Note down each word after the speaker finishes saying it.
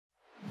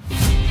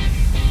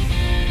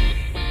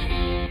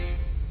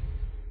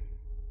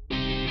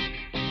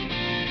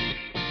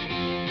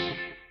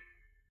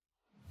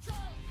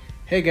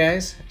Hey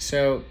guys,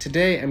 so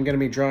today I'm going to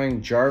be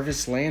drawing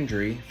Jarvis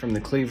Landry from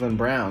the Cleveland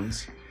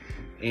Browns,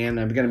 and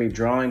I'm going to be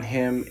drawing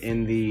him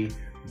in the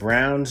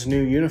Browns'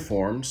 new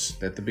uniforms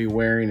that they'll be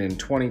wearing in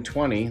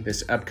 2020,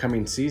 this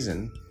upcoming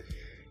season.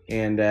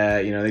 And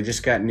they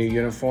just got new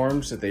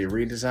uniforms that they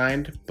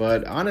redesigned,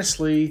 but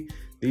honestly,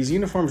 these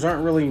uniforms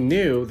aren't really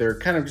new. They're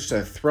kind of just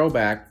a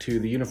throwback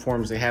to the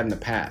uniforms they had in the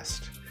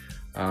past.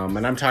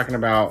 And I'm talking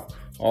about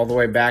all the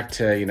way back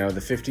to, the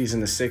 50s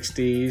and the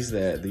 60s,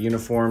 the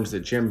uniforms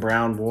that Jim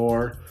Brown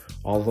wore,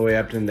 all the way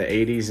up in the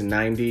 80s and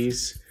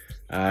 90s.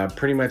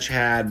 Pretty much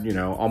had,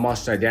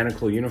 almost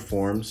identical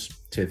uniforms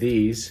to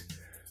these.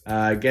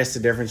 I guess the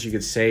difference you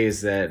could say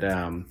is that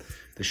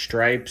the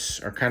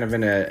stripes are kind of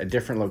in a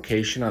different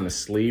location on the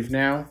sleeve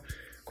now.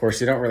 Of course,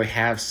 they don't really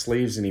have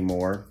sleeves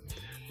anymore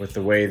with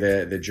the way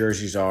the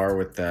jerseys are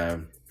with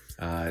the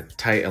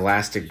tight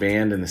elastic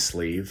band in the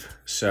sleeve.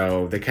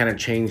 So they kind of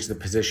changed the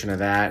position of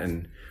that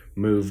and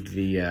moved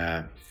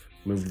the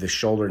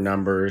shoulder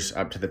numbers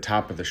up to the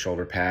top of the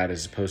shoulder pad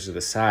as opposed to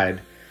the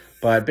side.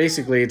 But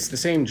basically it's the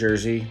same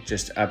jersey,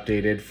 just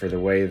updated for the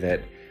way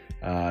that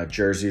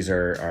jerseys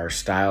are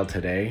styled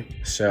today.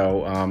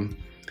 So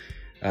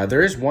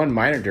there is one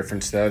minor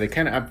difference though. They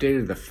kind of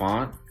updated the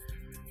font.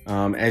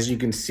 As you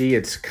can see,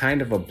 it's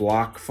kind of a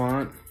block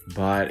font,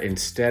 but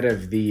instead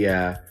of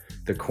the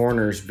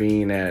corners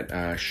being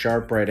at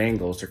sharp right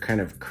angles, they're kind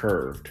of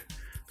curved.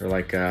 They're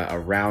like a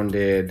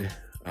rounded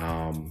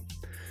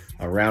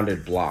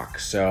block.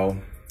 So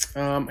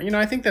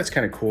I think that's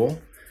kind of cool.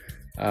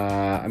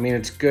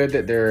 It's good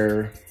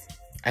that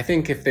I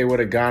think if they would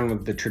have gone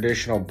with the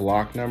traditional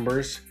block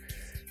numbers,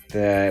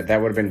 that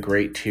would have been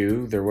great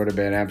too. There would have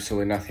been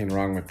absolutely nothing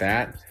wrong with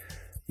that.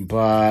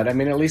 But at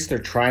least they're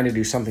trying to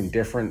do something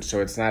different, so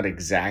it's not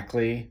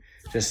exactly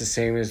just the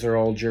same as their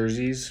old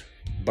jerseys.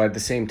 But at the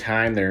same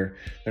time, they're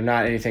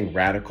not anything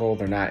radical.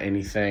 They're not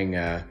anything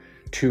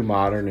too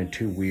modern and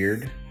too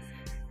weird.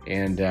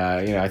 And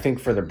I think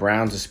for the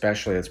Browns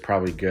especially, it's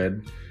probably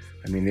good.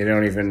 They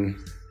don't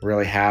even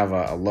really have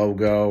a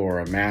logo or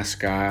a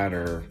mascot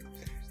or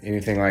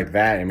anything like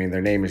that.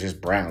 Their name is just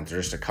Browns.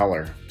 They're just a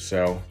color.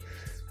 So,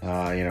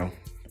 I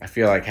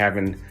feel like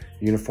having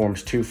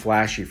uniforms too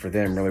flashy for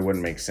them really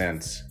wouldn't make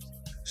sense.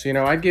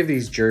 So, I'd give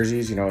these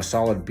jerseys, a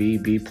solid B+.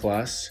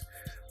 They're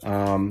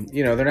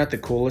not the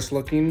coolest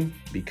looking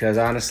because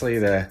honestly,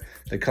 the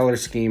color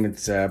scheme,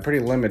 it's pretty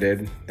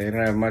limited. They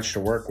don't have much to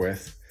work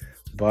with.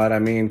 But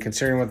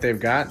considering what they've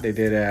got, they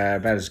did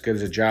about as good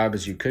as a job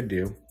as you could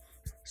do.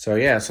 So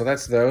yeah, so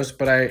that's those.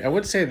 But I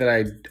would say that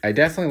I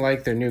definitely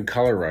like their new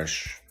Color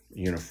Rush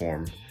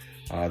uniform,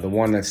 the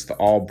one that's the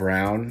all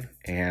brown,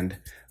 and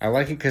I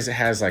like it because it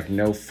has like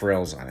no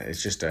frills on it.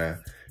 It's just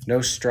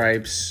no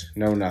stripes,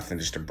 no nothing,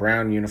 just a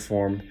brown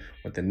uniform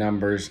with the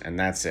numbers, and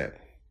that's it.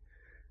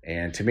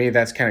 And to me,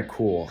 that's kind of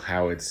cool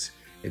how it's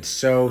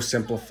so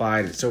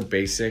simplified, it's so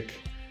basic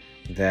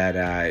that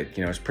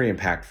it's pretty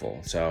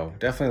impactful. So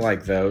definitely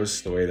like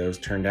those, the way those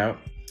turned out.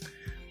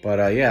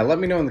 But yeah, let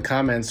me know in the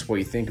comments what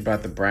you think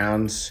about the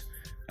Browns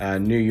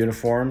new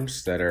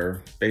uniforms that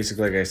are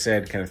basically, like I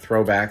said, kind of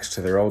throwbacks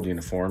to their old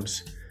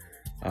uniforms.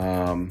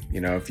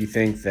 If you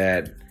think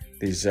that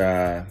these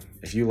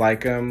if you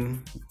like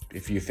them,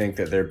 if you think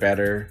that they're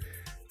better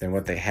than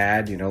what they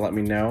had, let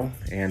me know.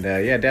 And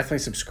yeah, definitely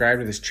subscribe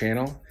to this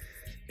channel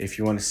if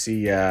you want to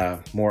see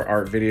more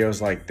art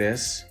videos like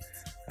this.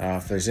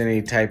 If there's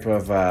any type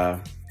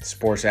of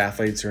sports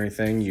athletes or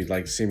anything you'd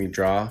like to see me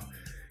draw,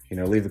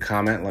 leave a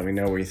comment, let me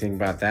know what you think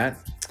about that,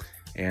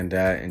 and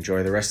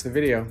enjoy the rest of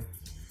the video.